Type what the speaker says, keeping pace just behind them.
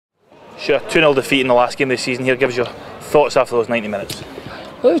Sure, 2-0 defeat in the last game of the season here. Gives your thoughts after those 90 minutes?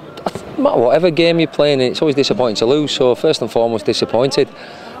 Well, no matter whatever game you're playing, it's always disappointing to lose. So first and foremost, disappointed.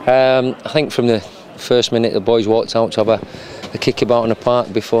 I think from the first minute the boys walked out to have a kick about in the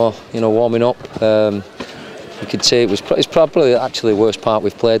park before warming up. You could say it's probably actually the worst part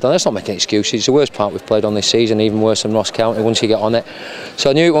we've played on. Let's not make any excuses. It's the worst part we've played on this season, even worse than Ross County once you get on it. So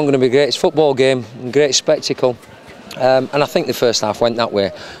I knew it wasn't going to be great. It's a football game, great spectacle. And I think the first half went that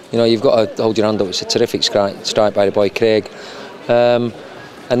way. You've got to hold your hand up. It's a terrific strike by the boy Craig.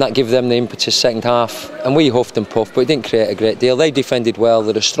 And that gave them the impetus second half. And we huffed and puffed, but it didn't create a great deal. They defended well.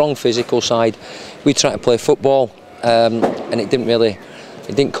 They're a strong physical side. We tried to play football, and it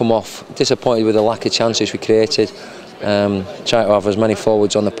didn't come off. Disappointed with the lack of chances we created. Tried to have as many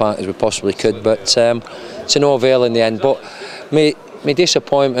forwards on the park as we possibly could, but to no avail in the end. But my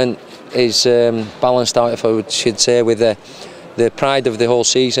disappointment is balanced out, if I should say, with the pride of the whole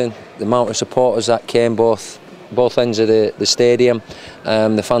season, the amount of supporters that came both ends of the stadium,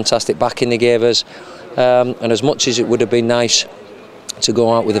 the fantastic backing they gave us, and as much as it would have been nice to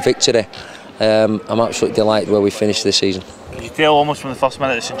go out with a victory, I'm absolutely delighted where we finished this season. Could you tell almost from the first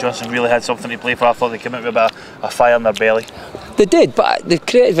minute that St Johnstone really had something to play for? I thought they came out with a fire in their belly. They did, but they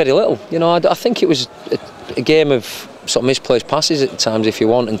created very little. I think it was a game of sort of misplaced passes at times, if you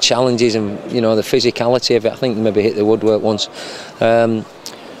want, and challenges, and the physicality of it. I think they maybe hit the woodwork once.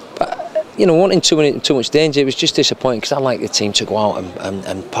 But wanting too much danger, it was just disappointing, because I like the team to go out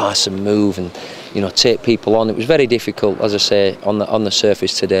and pass and move and take people on. It was very difficult, as I say, on the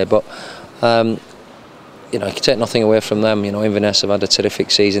surface today, but. You can take nothing away from them. Inverness have had a terrific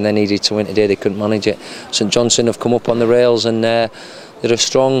season. They needed to win today. They couldn't manage it. St Johnstone have come up on the rails, and they're a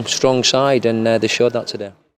strong side, and they showed that today.